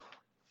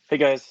Hey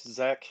guys,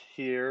 Zach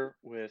here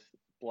with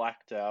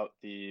Blacked Out,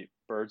 the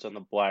Birds on the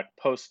Black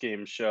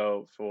post-game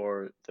show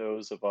for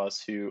those of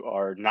us who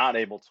are not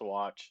able to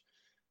watch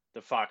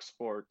the Fox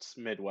Sports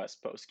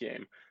Midwest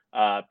post-game.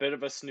 Bit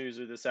of a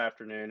snoozer this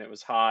afternoon. It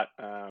was hot,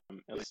 at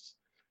least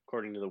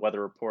according to the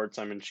weather reports.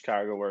 I'm in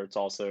Chicago where it's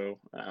also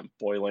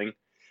boiling.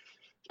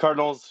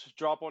 Cardinals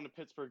drop one to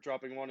Pittsburgh,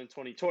 dropping one in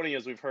 2020,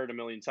 as we've heard a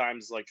million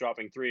times, like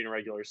dropping three in a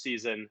regular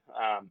season.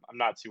 I'm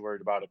not too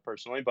worried about it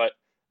personally, but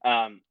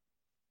um,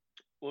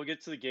 we'll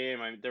get to the game.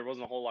 There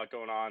wasn't a whole lot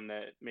going on.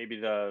 That maybe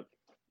the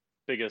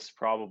biggest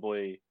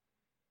probably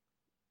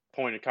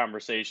point of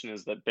conversation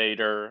is that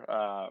Bader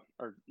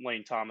or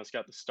Lane Thomas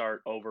got the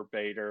start over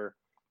Bader.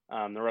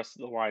 The rest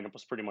of the lineup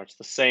was pretty much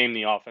the same.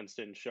 The offense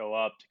didn't show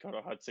up.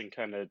 Dakota Hudson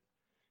kind of,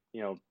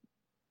 you know,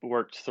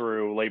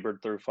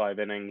 labored through 5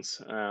 innings.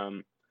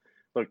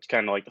 Looked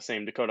kind of like the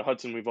same Dakota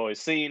Hudson we've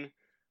always seen.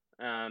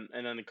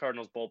 And then the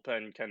Cardinals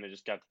bullpen kind of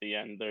just got to the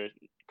end. The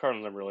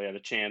Cardinals never really had a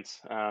chance.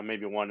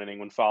 Maybe one inning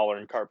when Fowler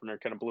and Carpenter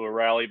kind of blew a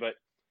rally, but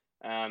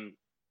um,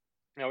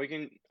 we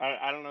can.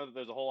 I don't know that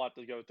there's a whole lot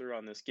to go through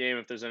on this game.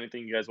 If there's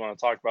anything you guys want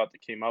to talk about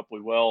that came up,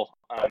 we will.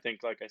 I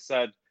think, like I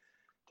said,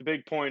 the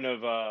big point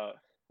of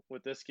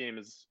with this game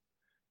is,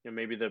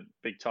 maybe the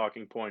big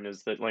talking point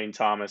is that Lane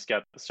Thomas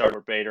got the start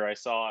over Bader. I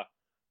saw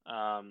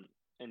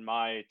in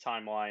my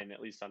timeline,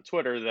 at least on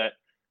Twitter, that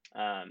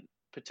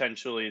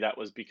potentially that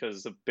was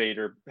because of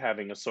Bader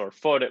having a sore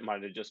foot. It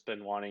might have just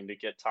been wanting to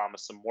get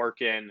Thomas some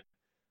work in.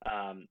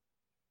 Um,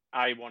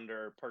 I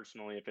wonder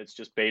personally if it's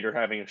just Bader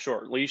having a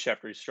short leash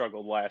after he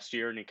struggled last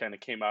year and he kind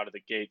of came out of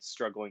the gates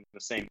struggling the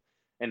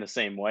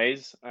same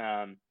ways.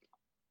 And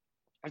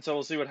so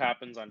we'll see what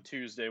happens on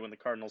Tuesday when the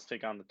Cardinals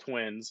take on the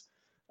Twins.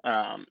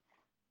 Um,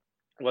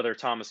 whether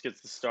Thomas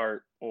gets the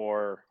start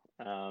or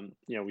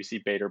we see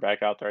Bader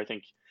back out there. I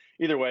think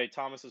either way,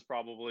 Thomas is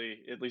probably,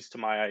 at least to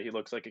my eye, he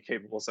looks like a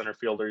capable center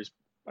fielder.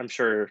 I'm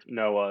sure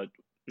no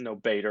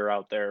Bader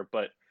out there,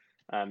 but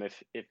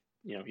if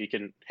he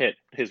can hit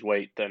his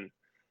weight, then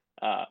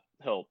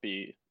he'll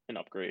be an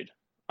upgrade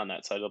on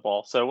that side of the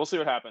ball. So we'll see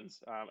what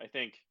happens. I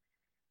think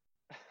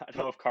I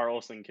don't know if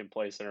Carlson can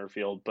play center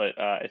field, but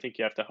I think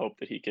you have to hope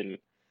that he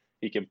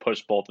can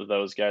push both of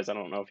those guys. I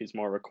don't know if he's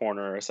more of a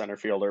corner or a center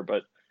fielder,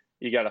 but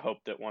you got to hope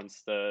that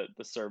once the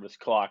service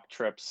clock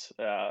trips,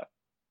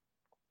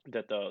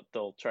 that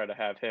they'll try to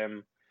have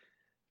him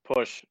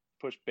push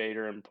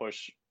Bader and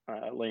push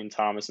Lane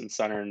Thomas in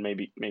center, and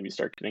maybe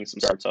start getting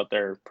some starts out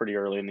there pretty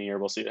early in the year.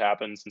 We'll see what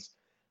happens.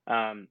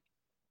 Um,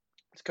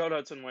 Dakota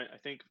Hudson went. I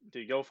think,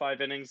 did he go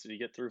 5 innings? Did he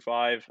get through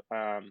five?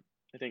 I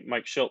think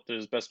Mike Schilt did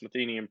his best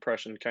Matheny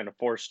impression, kind of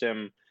forced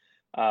him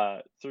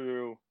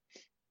through.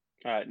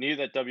 Knew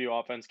that W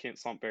offense can't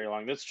slump very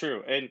long. That's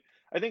true, and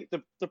I think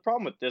the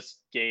problem with this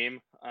game,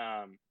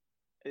 and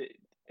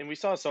we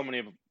saw so many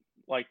of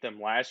like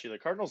them last year. The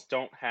Cardinals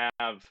don't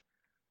have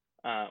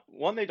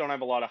one. They don't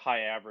have a lot of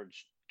high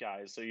average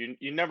guys, so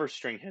you never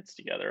string hits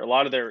together. A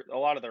lot of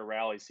their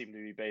rallies seem to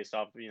be based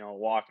off of, a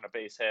walk and a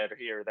base hit or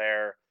here or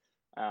there.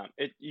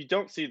 You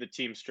don't see the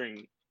team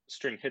string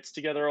hits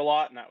together a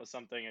lot, and that was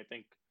something I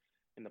think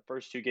in the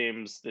first two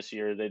games this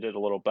year they did a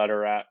little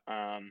better at.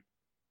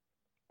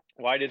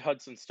 Why did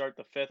Hudson start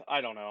the fifth?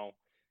 I don't know.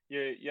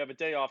 You have a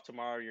day off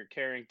tomorrow. You're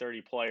carrying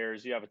 30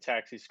 players. You have a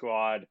taxi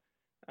squad.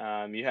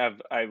 You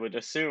have, I would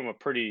assume, a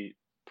pretty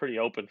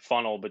open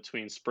funnel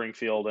between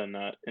Springfield and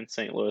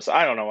St. Louis.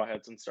 I don't know why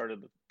Hudson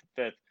started the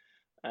fifth.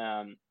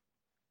 Um,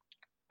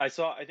 I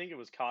think it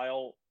was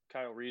Kyle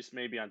Reese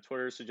maybe on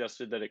Twitter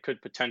suggested that it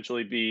could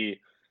potentially be,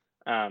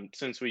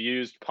 since we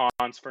used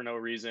Ponce for no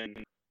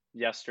reason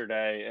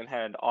yesterday and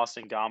had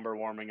Austin Gomber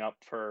warming up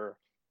for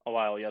a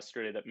while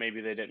yesterday, that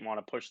maybe they didn't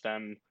want to push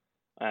them.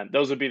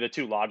 Those would be the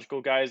two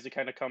logical guys to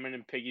kind of come in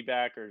and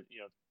piggyback or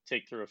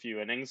take through a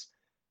few innings.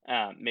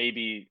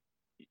 Maybe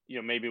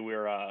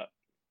we're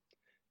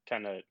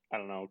kind of, I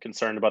don't know,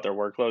 concerned about their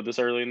workload this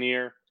early in the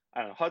year.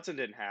 I don't know. Hudson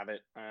didn't have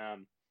it.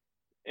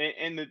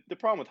 And the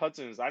problem with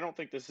Hudson is I don't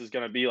think this is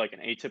going to be like an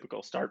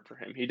atypical start for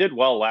him. He did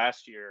well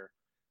last year.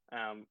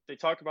 They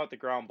talk about the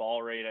ground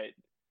ball rate.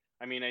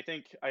 I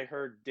think I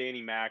heard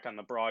Danny Mack on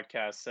the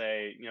broadcast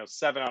say,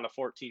 7 out of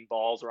 14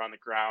 balls are on the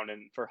ground.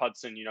 And for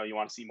Hudson, you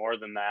want to see more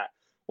than that.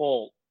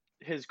 Well,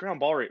 his ground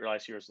ball rate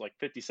last year was like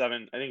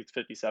 57. I think it's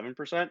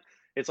 57%.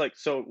 It's like,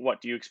 so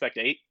what? Do you expect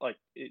eight? Like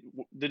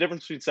the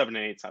difference between 7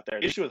 and 8 is not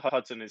there. The issue with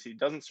Hudson is he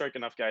doesn't strike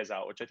enough guys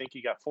out, which I think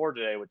he got 4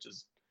 today, which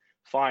is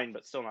fine,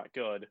 but still not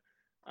good.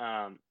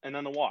 And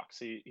then the walks.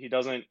 He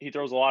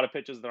throws a lot of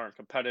pitches that aren't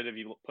competitive.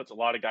 He puts a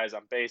lot of guys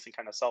on base and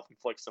kind of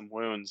self-inflicts some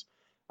wounds.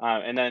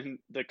 And then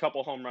the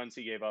couple home runs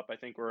he gave up, I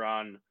think were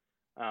on,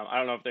 I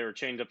don't know if they were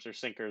changeups or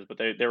sinkers, but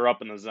they were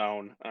up in the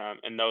zone.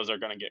 And those are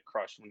going to get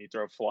crushed when you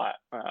throw flat.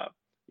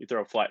 You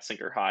throw a flat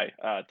sinker high.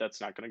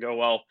 That's not going to go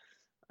well.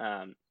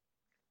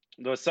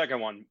 The second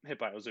one hit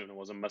by Ozuna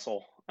was a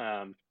missile.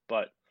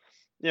 But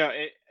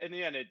in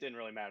the end, it didn't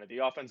really matter. The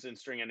offense didn't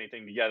string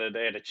anything together.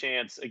 They had a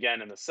chance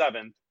again in the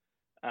seventh.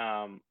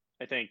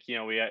 I think he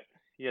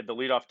had the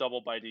leadoff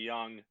double by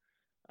DeYoung.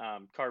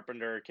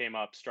 Carpenter came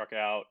up, struck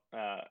out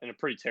in a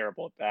pretty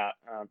terrible at bat.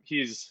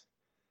 He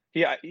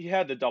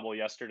had the double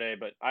yesterday,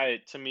 but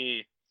to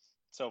me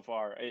so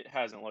far it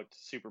hasn't looked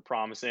super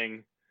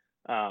promising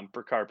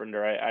for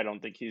Carpenter. I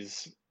don't think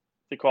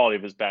the quality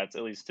of his bats,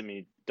 at least to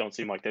me, don't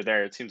seem like they're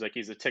there. It seems like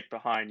he's a tick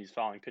behind. He's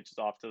fouling pitches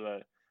off to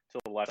the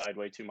left side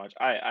way too much.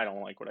 I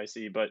don't like what I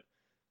see, but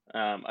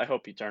I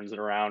hope he turns it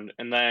around.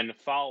 And then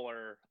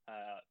Fowler,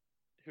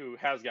 who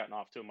has gotten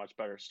off to a much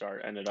better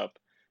start, ended up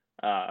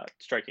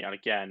striking out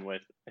again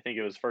with, I think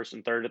it was first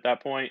and third at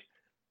that point.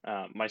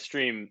 My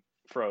stream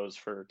froze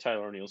for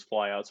Tyler O'Neill's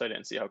flyout, so I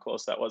didn't see how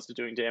close that was to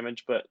doing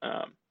damage. But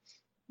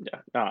yeah,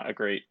 not a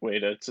great way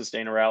to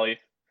sustain a rally.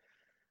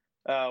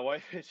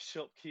 Why did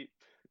Schilt keep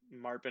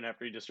Marpin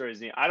after he destroys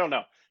his knee? I don't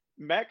know.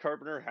 Matt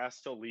Carpenter has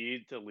to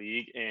lead the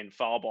league in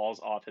foul balls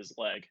off his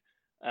leg.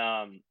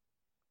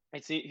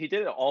 He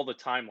did it all the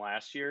time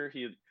last year.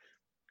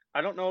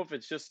 I don't know if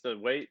it's just the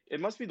way, it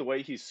must be the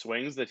way he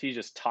swings, that he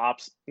just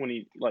tops, when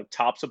he like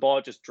tops a ball,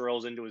 it just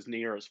drills into his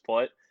knee or his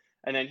foot.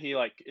 And then he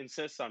like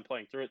insists on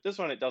playing through it. This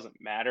one, it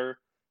doesn't matter.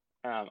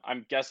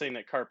 I'm guessing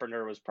that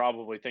Carpenter was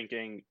probably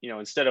thinking,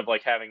 instead of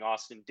like having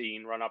Austin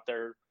Dean run up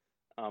there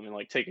and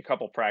like take a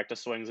couple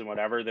practice swings and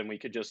whatever, then we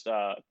could just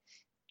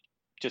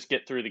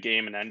get through the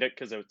game and end it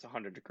because it's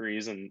 100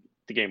 degrees and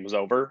the game was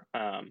over.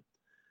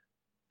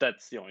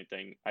 That's the only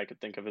thing I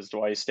could think of as to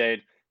why he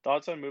stayed.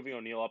 Thoughts on moving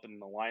O'Neill up in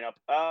the lineup?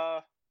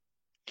 I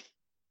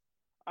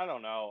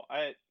don't know.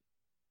 I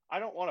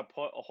don't want to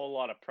put a whole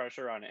lot of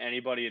pressure on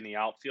anybody in the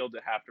outfield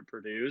to have to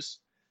produce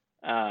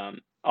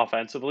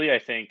offensively. I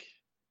think,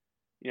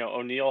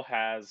 O'Neill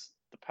has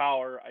the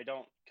power.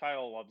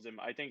 Kyle loves him.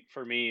 I think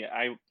for me,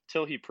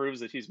 till he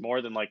proves that he's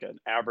more than like an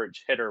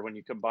average hitter when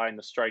you combine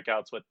the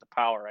strikeouts with the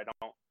power, I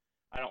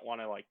don't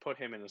want to like put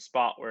him in a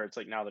spot where it's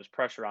like now there's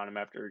pressure on him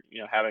after,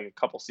 having a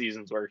couple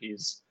seasons where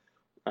he's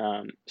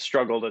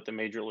struggled at the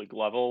major league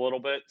level a little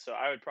bit. So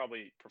I would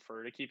probably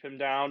prefer to keep him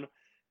down.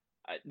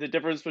 The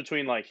difference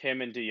between like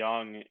him and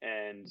DeYoung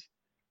and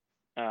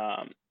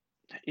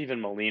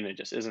even Molina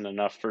just isn't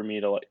enough for me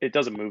to it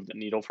doesn't move the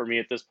needle for me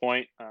at this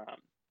point.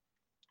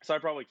 So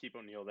I'd probably keep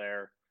O'Neill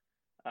there.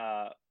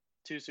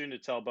 Too soon to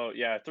tell about,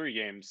 3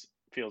 games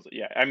feels,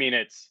 I mean,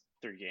 it's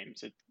 3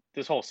 games.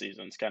 This whole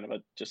season's kind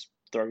of just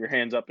throw your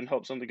hands up and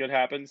hope something good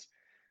happens.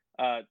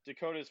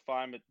 Dakota's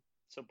fine, but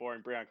so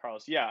boring. Brian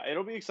Carlos. Yeah,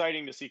 it'll be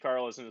exciting to see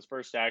Carlos in his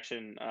first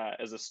action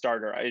as a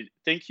starter. I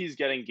think he's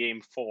getting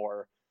game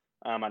 4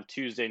 on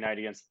Tuesday night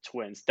against the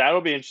Twins. That'll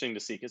be interesting to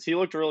see because he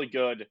looked really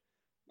good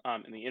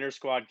in the inter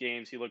squad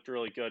games. He looked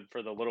really good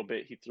for the little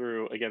bit he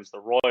threw against the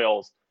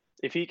Royals.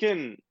 If he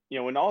can,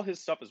 when all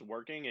his stuff is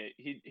working,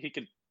 he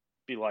could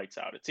be lights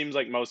out. It seems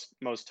like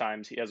most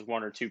times he has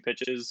 1 or 2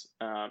 pitches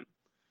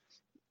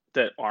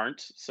that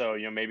aren't. So,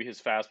 maybe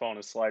his fastball and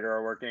his slider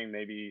are working.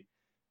 Maybe,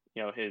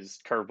 his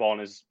curveball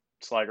and his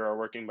slider are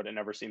working, but it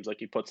never seems like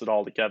he puts it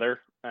all together.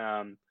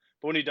 But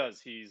when he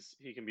does,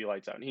 he can be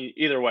lights out. And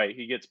either way,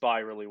 he gets by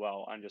really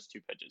well on just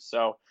 2 pitches.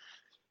 So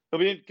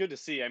it'll be good to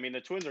see. I mean,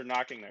 the Twins are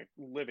knocking the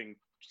living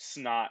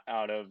snot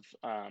out of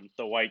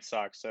the White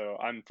Sox. So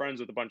I'm friends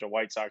with a bunch of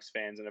White Sox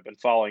fans and have been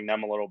following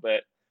them a little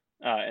bit.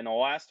 And the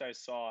last I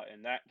saw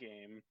in that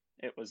game,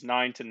 it was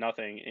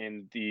 9-0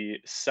 in the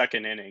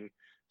second inning.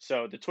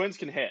 So the Twins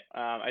can hit.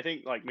 I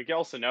think like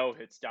Miguel Sano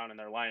hits down in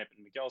their lineup,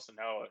 and Miguel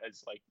Sano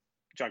is like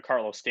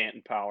Giancarlo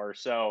Stanton power.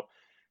 So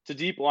it's a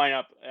deep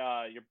lineup.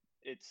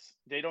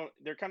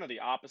 They're kind of the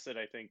opposite,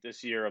 I think,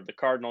 this year of the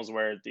Cardinals,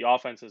 where the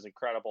offense is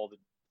incredible. The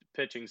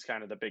pitching's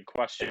kind of the big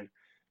question.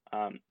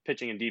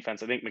 Pitching and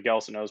defense. I think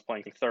Miguel Sano is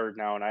playing third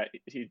now, and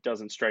he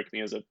doesn't strike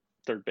me as a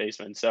third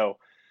baseman. So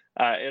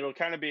it'll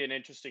kind of be an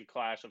interesting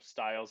clash of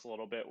styles a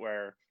little bit,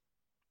 where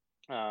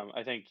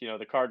I think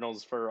the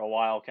Cardinals for a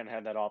while kind of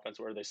had that offense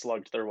where they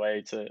slugged their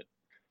way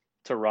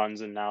to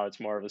runs, and now it's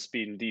more of a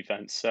speed and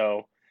defense.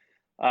 So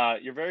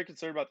you're very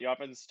concerned about the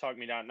offense. Talk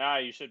me down. Nah,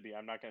 you should be.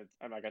 I'm not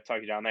gonna talk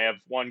you down. They have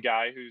one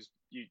guy who's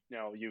you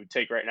would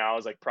take right now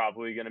is like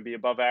probably going to be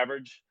above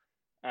average.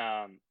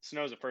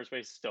 Sano's at first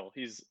base still.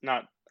 He's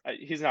not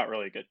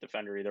really a good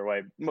defender either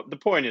way. The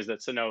point is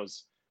that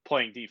Sano's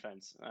playing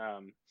defense,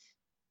 and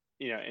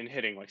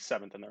hitting like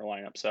 7th in their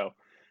lineup. So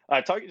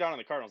talk you down on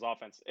the Cardinals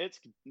offense. It's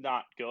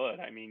not good.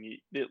 I mean,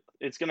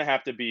 it's going to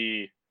have to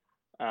be.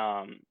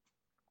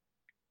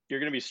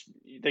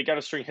 They got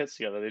to string hits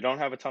together. They don't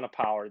have a ton of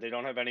power. They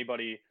don't have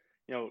anybody.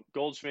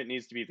 Goldschmidt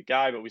needs to be the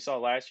guy, but we saw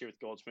last year with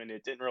Goldschmidt,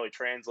 it didn't really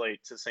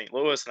translate to St.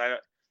 Louis, and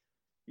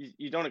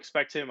you don't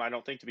expect him, I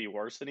don't think, to be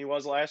worse than he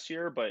was last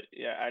year, but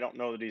yeah, I don't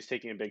know that he's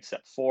taking a big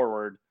step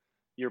forward.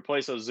 You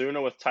replace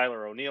Ozuna with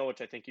Tyler O'Neill,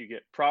 which I think you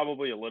get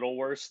probably a little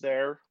worse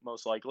there,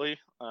 most likely.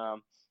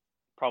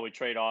 Probably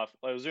trade off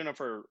Ozuna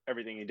for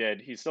everything he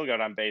did. He still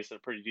got on base at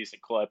a pretty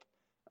decent clip.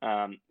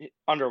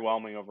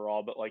 Underwhelming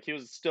overall, but like he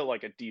was still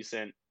like a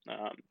decent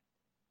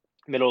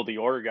middle of the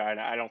order guy, and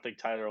I don't think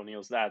Tyler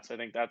O'Neill's that. So I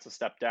think that's a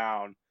step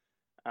down.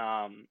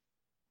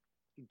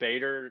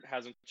 Bader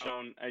hasn't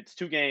shown. It's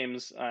 2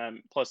 games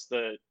plus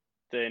the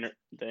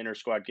inter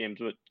squad games,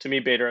 but to me,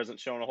 Bader hasn't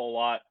shown a whole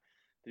lot.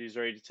 that he's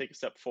ready to take a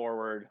step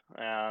forward.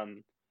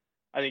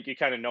 I think you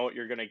kind of know what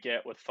you're going to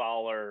get with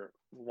Fowler.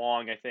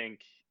 Long, I think,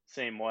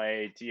 same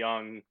way.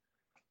 DeYoung,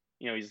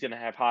 he's going to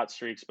have hot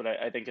streaks, but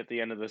I think at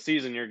the end of the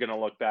season, you're going to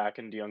look back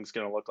and DeYoung's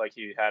going to look like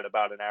he had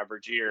about an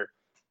average year,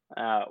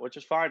 which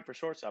is fine for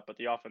shortstop, but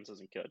the offense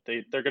isn't good.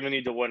 They're going to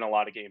need to win a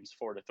lot of games,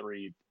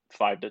 4-3,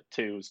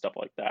 5-2, stuff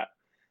like that.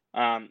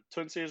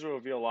 Twin series will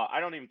reveal a lot. I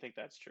don't even think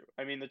that's true.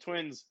 I mean, the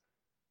Twins,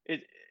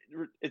 it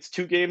it's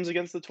 2 games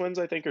against the Twins,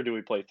 I think, or do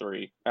we play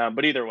 3?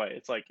 But either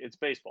way, it's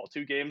baseball.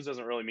 2 games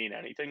doesn't really mean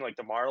anything. Like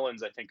the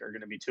Marlins, I think, are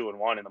going to be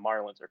 2-1, and the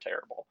Marlins are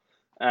terrible.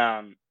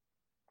 Um,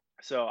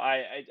 so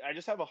I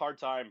just have a hard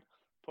time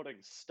putting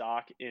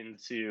stock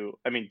into.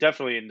 I mean,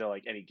 definitely into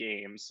like any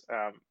games.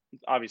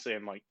 Obviously,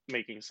 I'm like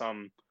making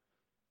some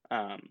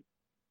um,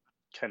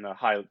 kind of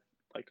high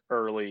like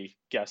early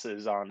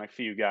guesses on a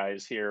few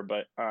guys here,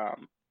 but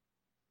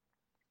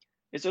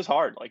it's just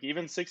hard. Like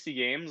even 60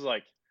 games,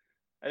 like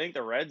I think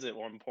the Reds at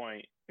one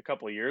point a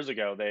couple of years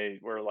ago, they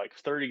were like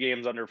 30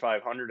 games under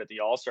 500 at the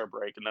All-Star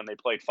break, and then they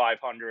played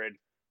 500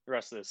 the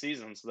rest of the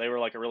season. So they were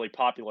like a really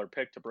popular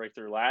pick to break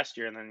through last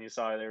year, and then you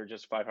saw they were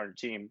just 500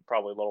 team,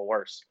 probably a little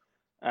worse.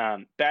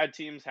 Bad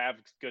teams have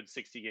good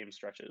 60 game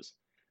stretches.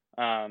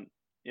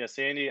 Yeah,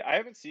 Sandy, I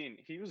haven't seen.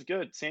 He was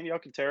good. Sandy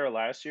Alcantara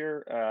last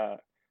year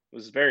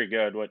was very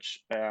good,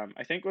 which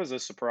I think was a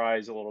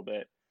surprise a little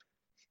bit.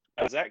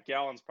 Zach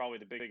Gallen's probably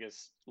the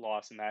biggest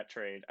loss in that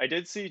trade. I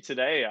did see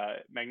today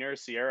Magneuris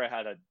Sierra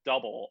had a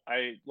double.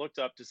 I looked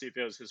up to see if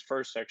it was his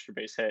first extra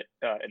base hit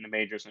in the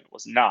majors, and it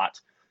was not.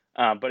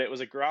 But it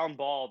was a ground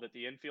ball that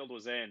the infield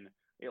was in.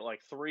 It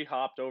like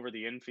 3-hopped over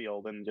the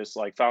infield and just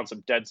like found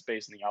some dead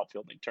space in the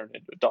outfield and he turned it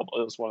into a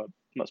double. It was one of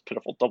the most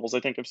pitiful doubles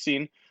I think I've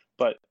seen.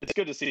 But it's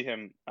good to see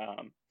him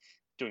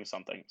doing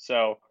something.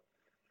 So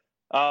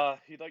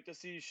you'd like to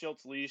see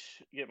Schilt's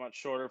leash get much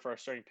shorter for our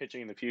starting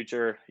pitching in the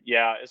future.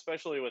 Yeah,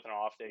 especially with an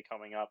off day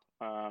coming up.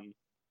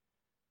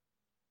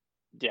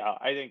 Yeah,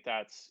 I think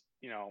that's,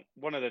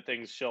 one of the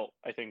things Schilt,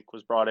 I think,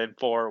 was brought in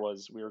for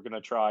was we were going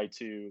to try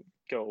to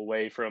go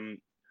away from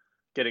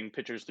getting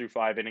pitchers through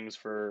 5 innings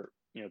for,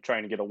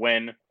 trying to get a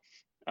win.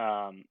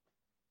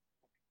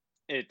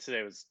 It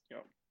today was,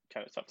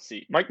 kind of tough to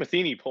see. Mike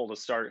Matheny pulled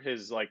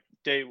his like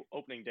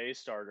opening day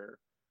starter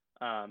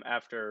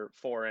after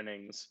 4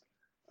 innings,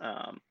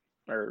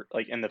 or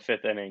like in the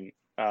 5th inning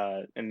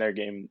in their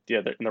game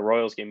in the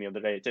Royals game the other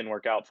day. It didn't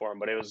work out for him,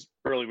 but it was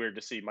really weird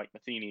to see Mike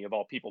Matheny of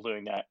all people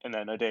doing that, and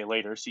then a day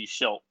later see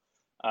Schilt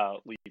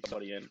leave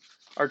somebody in.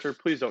 Archer,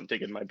 please don't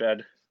dig in my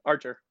bed.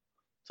 Archer,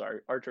 sorry,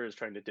 Archer is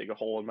trying to dig a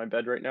hole in my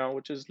bed right now,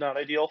 which is not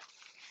ideal.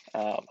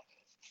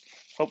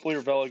 Hopefully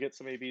Ravello gets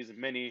some ABs and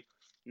mini.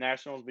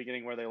 Nationals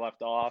beginning where they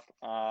left off.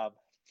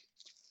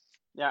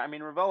 Yeah, I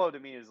mean Ravello to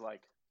me is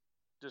like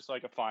just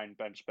like a fine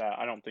bench bat.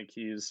 I don't think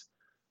he's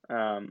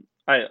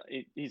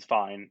he's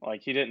fine.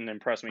 Like he didn't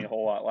impress me a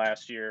whole lot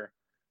last year.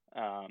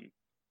 I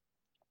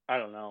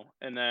don't know.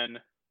 And then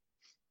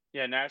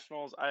yeah,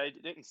 Nationals, I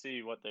didn't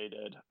see what they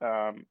did.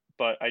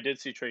 But I did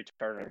see Trey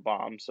Turner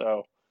bomb.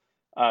 So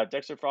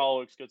Dexter Fowler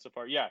looks good so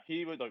far. Yeah,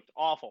 he would look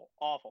awful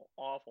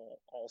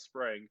all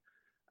spring.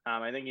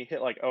 I think he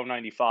hit like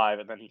 0.95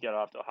 and then he got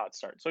off to a hot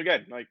start. So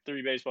again, like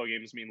 3 baseball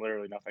games mean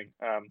literally nothing.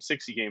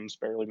 60 games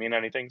barely mean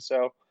anything.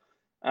 So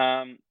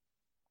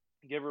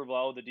give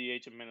Ravello the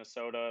DH in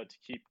Minnesota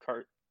to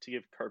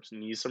give Carp's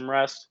knees some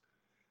rest.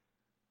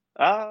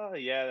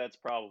 Yeah, that's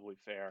probably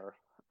fair.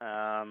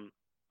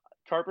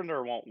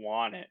 Carpenter won't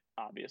want it,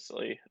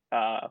 obviously,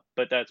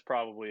 but that's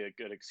probably a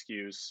good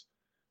excuse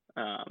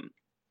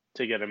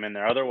to get him in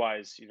there.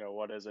 Otherwise,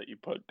 what is it? You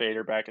put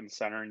Bader back in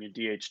center and you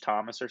DH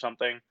Thomas or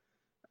something.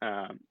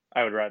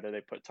 I would rather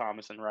they put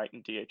Thomas in right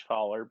and DH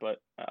Fowler, but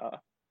I'm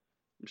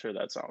sure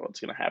that's not what's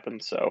going to happen.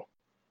 So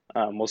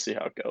we'll see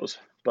how it goes.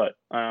 But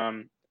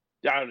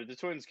yeah, the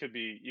Twins could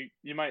be.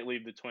 You might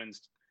leave the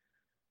Twins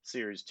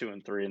series 2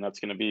 and 3, and that's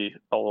going to be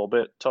a little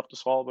bit tough to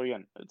swallow. But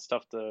again, it's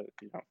tough to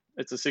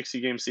it's a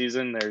 60-game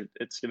season.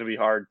 It's going to be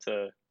hard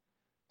to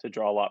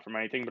draw a lot from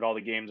anything. But all the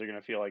games are going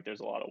to feel like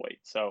there's a lot of weight.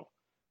 So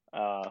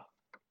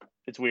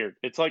it's weird.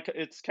 It's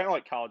kind of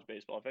like college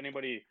baseball. If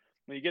anybody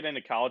when you get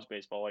into college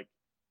baseball, like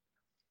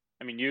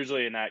I mean,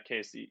 usually in that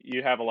case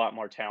you have a lot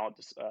more talent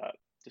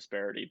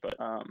disparity, but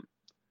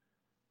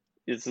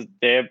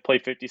they have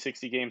played 50,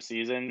 60 game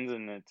seasons,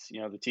 and it's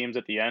the teams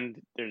at the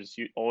end. There's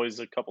always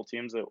a couple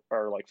teams that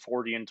are like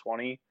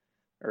 40-20,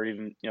 or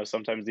even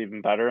sometimes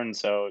even better. And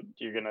so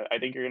I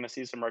think you're gonna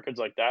see some records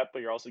like that,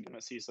 but you're also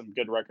gonna see some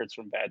good records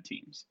from bad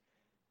teams.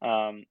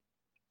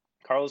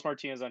 Carlos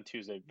Martinez on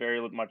Tuesday.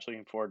 Very much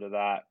looking forward to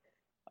that.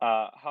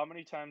 How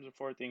many times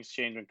before things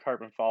change when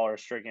Carp and Fowler are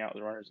striking out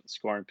the runners in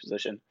scoring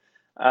position?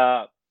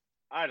 I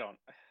don't.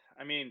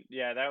 I mean,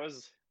 yeah,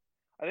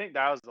 I think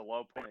that was the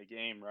low point of the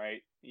game,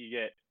 right? You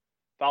get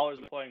Fowler's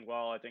been playing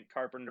well. I think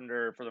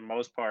Carpenter, for the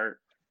most part,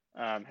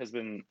 has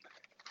been.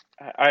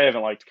 I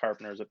haven't liked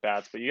Carpenter's at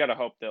bats, but you got to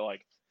hope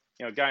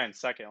that guy in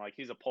second, like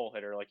he's a pull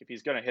hitter. Like if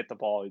he's gonna hit the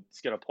ball,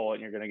 he's gonna pull it,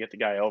 and you're gonna get the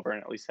guy over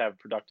and at least have a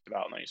productive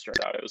out. And then you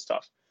start out. It was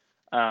tough.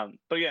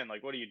 But again,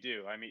 like what do you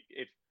do? I mean,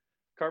 if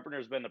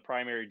Carpenter's been the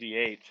primary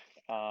DH,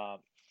 are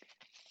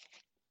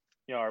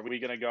we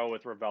gonna go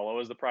with Ravello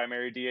as the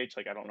primary DH?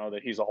 Like, I don't know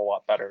that he's a whole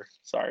lot better.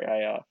 Sorry,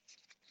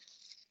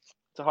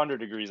 it's 100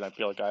 degrees. And I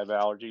feel like I have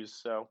allergies,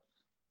 so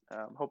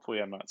hopefully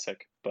I'm not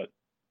sick. But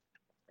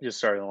just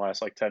started in the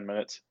last like 10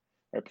 minutes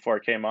right before I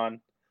came on.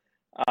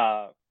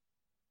 Uh,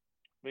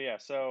 but yeah,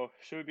 so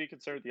should we be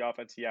concerned with the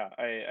offense? Yeah,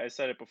 I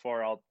said it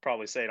before. I'll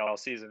probably say it all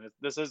season.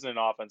 This isn't an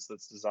offense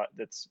that's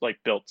that's like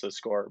built to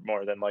score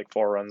more than like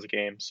 4 runs a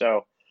game.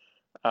 So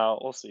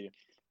we'll see.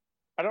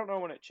 I don't know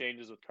when it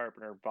changes with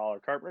Carpenter and Fowler.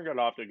 Fowler got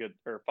off to a good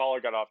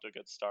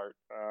start.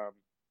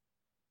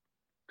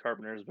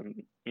 Carpenter's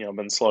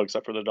been slow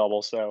except for the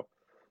double. So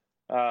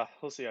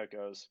we'll see how it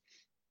goes.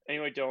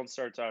 Anyway, Dylan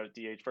starts out at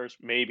DH first.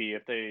 Maybe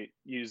if they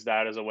use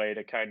that as a way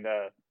to kind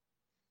of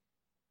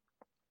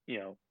you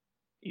know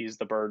ease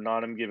the burden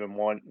on him, give him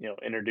one,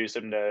 introduce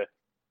him to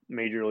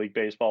Major League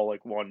Baseball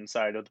like one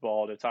side of the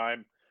ball at a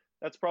time.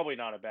 That's probably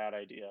not a bad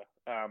idea.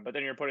 But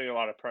then you're putting a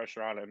lot of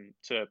pressure on him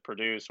to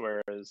produce.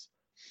 Whereas,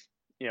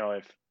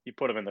 if you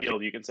put him in the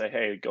field, you can say,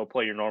 "Hey, go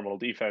play your normal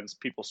defense."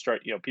 People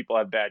strike. People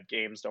have bad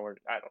games. Don't worry.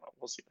 I don't know.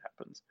 We'll see what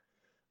happens.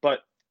 But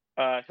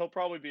he'll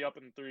probably be up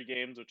in 3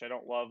 games, which I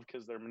don't love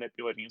because they're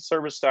manipulating his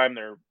service time.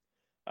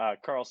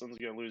 Carlson's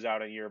going to lose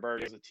out a year of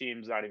because the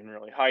team's not even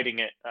really hiding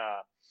it.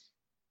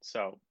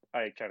 So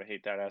I kind of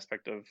hate that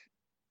aspect of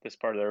this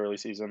part of the early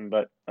season.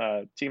 But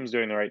team's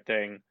doing the right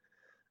thing.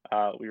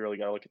 We really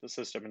got to look at the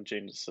system and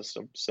change the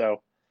system.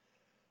 So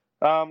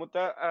with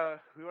that,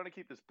 we want to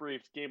keep this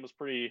brief. The game was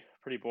pretty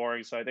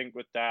boring. So I think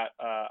with that,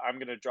 I'm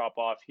going to drop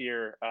off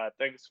here.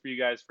 Thanks for you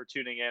guys for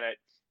tuning in at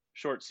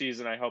short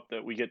season. I hope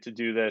that we get to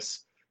do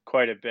this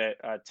quite a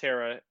bit.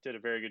 Tara did a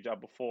very good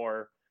job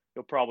before.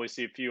 You'll probably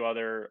see a few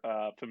other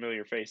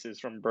familiar faces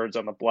from Birds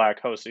on the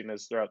Black hosting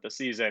this throughout the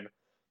season.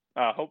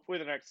 Hopefully,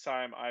 the next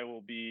time I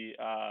will be,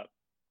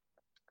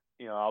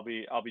 I'll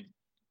be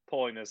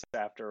pulling this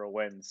after a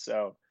win.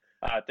 So,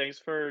 thanks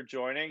for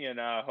joining, and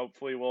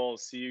hopefully, we'll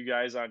see you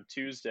guys on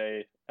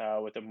Tuesday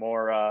with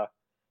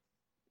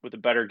with a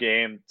better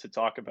game to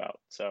talk about.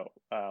 So,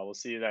 we'll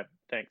see you then.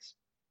 Thanks.